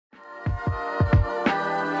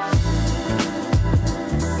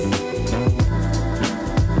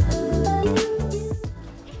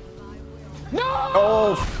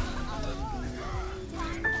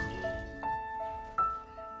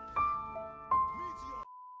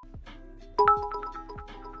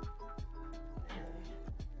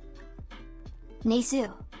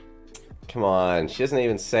Neisu. Come on, she doesn't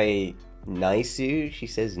even say Naisu, she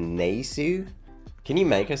says Neisu. Can you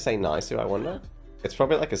make her say Naisu, I wonder? It's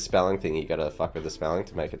probably like a spelling thing, you gotta fuck with the spelling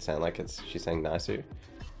to make it sound like she's saying Naisu.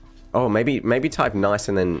 Oh, maybe type nice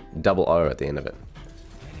and then double O at the end of it.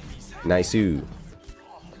 Naisu.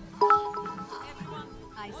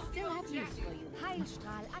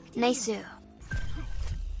 Neisu.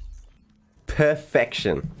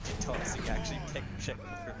 Perfection. Toxic actually check the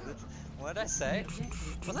privilege. What did I say?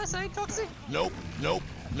 What did I say, Toxic? Nope, nope,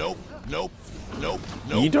 nope, nope, nope,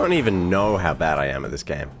 nope. You don't even know how bad I am at this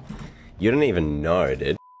game. You don't even know,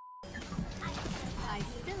 dude.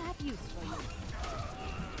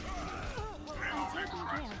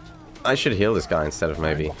 I should heal this guy instead of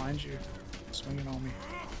maybe. Behind you, swinging on me.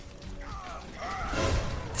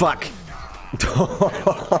 Fuck!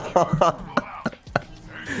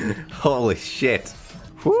 Holy shit!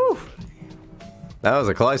 Whew! That was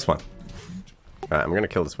a close one. Alright, I'm gonna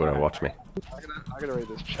kill this widow. Watch me. I gotta read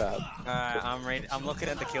this chat. Alright, I'm looking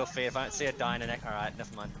at the kill feed. If I don't see a dynamic, alright,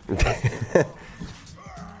 never mind.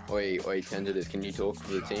 Oi, Tentative, can you talk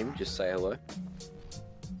for the team? Just say hello.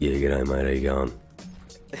 Yeah, g'day mate, how you going?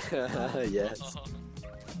 Yes.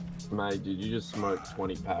 Mate, did you just smoke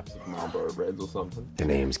 20 packs of Marlboro Reds or something? The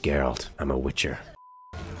name's Geralt. I'm a witcher.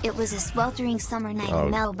 It was a sweltering summer night in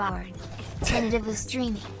Melbourne. Tentative was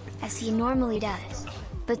streaming, as he normally does.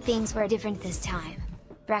 But things were different this time.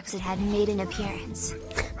 Brexit had made an appearance.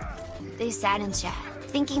 They sat in chat,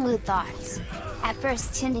 thinking good thoughts. At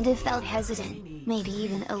first Tentative felt hesitant, maybe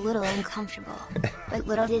even a little uncomfortable. But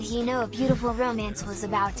little did he know a beautiful romance was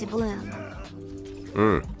about to bloom.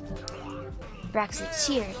 Brexit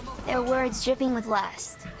cheered, their words dripping with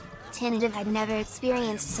lust. Tentative had never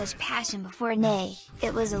experienced such passion before, nay,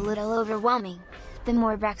 it was a little overwhelming. The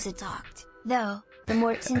more Brexit talked, though, the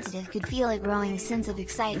more Tentative could feel a growing sense of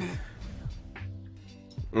excitement.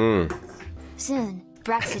 Soon,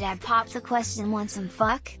 Brexit had popped the question, want some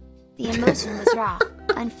fuck? The emotion was raw,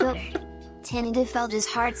 unfiltered. Tentative felt his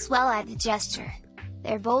heart swell at the gesture.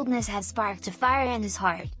 Their boldness had sparked a fire in his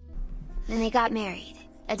heart. Then they got married,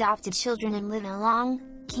 adopted children and lived a long,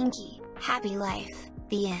 kinky, happy life.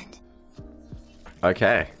 The end.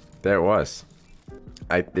 Okay, there it was.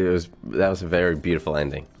 That was a very beautiful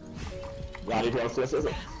ending.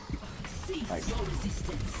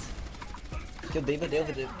 Kill Diva.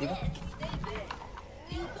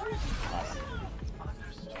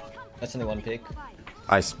 That's only one pick.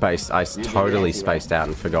 I totally spaced out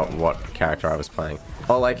and forgot what character I was playing.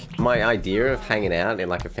 Oh, like, my idea of hanging out in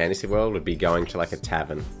like a fantasy world would be going to like a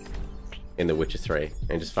tavern in The Witcher 3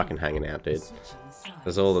 and just fucking hanging out, dude.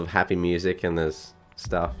 There's all the happy music and there's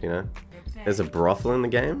stuff, you know? There's a brothel in the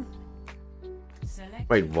game?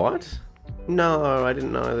 Wait, what? No, I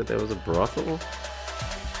didn't know that there was a brothel.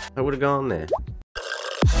 I would have gone there.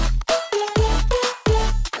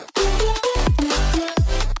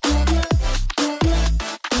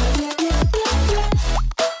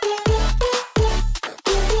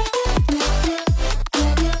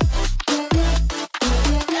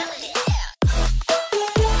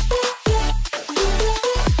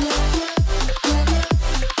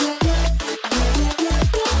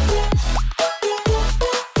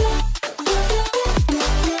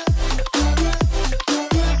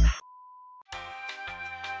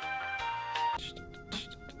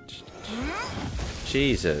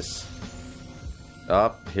 Jesus.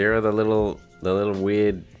 Oh, here are the little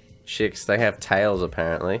weird chicks. They have tails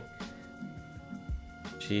apparently.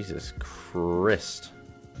 Jesus Christ.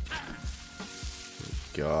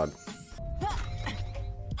 God.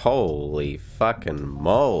 Holy fucking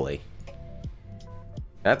moly.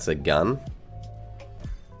 That's a gun.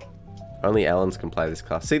 Only Ellens can play this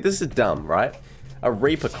class. See, this is dumb, right? A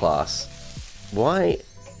Reaper class. Why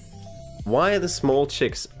are the small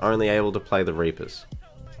chicks only able to play the Reapers?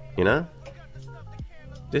 You know?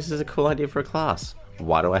 This is a cool idea for a class.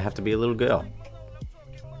 Why do I have to be a little girl?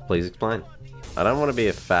 Please explain. I don't want to be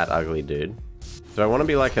a fat, ugly dude. Do I want to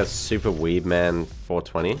be like a super weeb man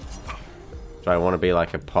 420? Do I want to be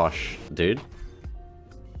like a posh dude?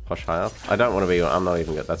 Posh high up? I don't want to be, I'm not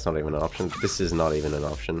even, that's not even an option. This is not even an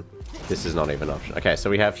option. This is not even an option. Okay, so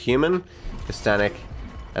we have human, Hispanic,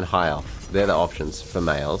 and high elf. They're the options for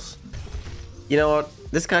males. You know what?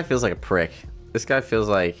 This guy feels like a prick. This guy feels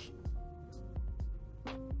like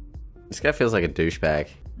a douchebag.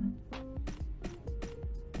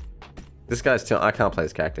 This guy's too... I can't play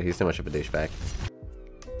this character. He's too much of a douchebag.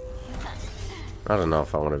 I don't know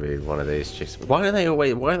if I want to be one of these chicks. Why are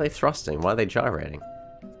they thrusting? Why are they gyrating?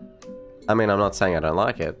 I mean, I'm not saying I don't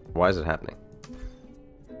like it. Why is it happening?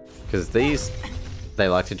 Because these... They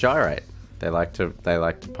like to gyrate. They like to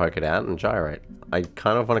poke it out and gyrate. I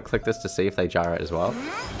kind of want to click this to see if they gyrate as well.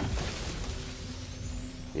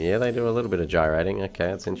 Yeah, they do a little bit of gyrating. Okay,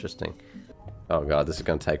 that's interesting. Oh god, this is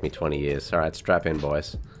going to take me 20 years. Alright, strap in,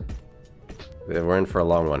 boys. We're in for a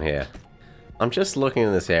long one here. I'm just looking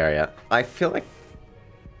in this area. I feel like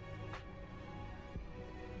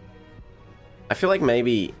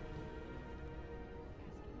maybe...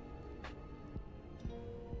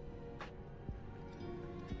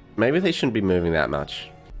 Maybe they shouldn't be moving that much.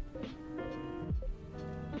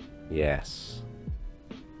 Yes.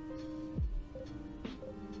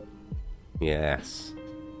 Yes.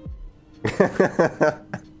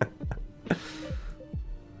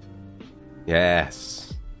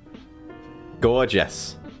 Yes.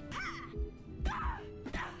 Gorgeous.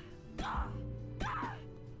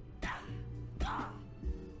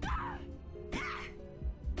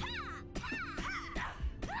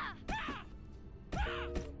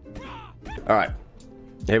 Alright,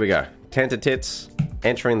 here we go. Tentatives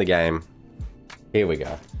entering the game. Here we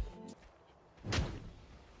go.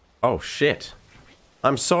 Oh shit.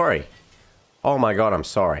 I'm sorry. Oh my god, I'm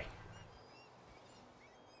sorry.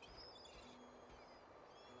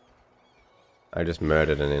 I just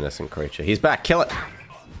murdered an innocent creature. He's back, kill it!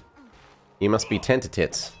 You must be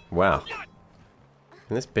Tentatives. Wow.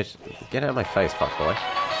 Can this bitch... Get out of my face,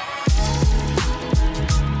 fuckboy.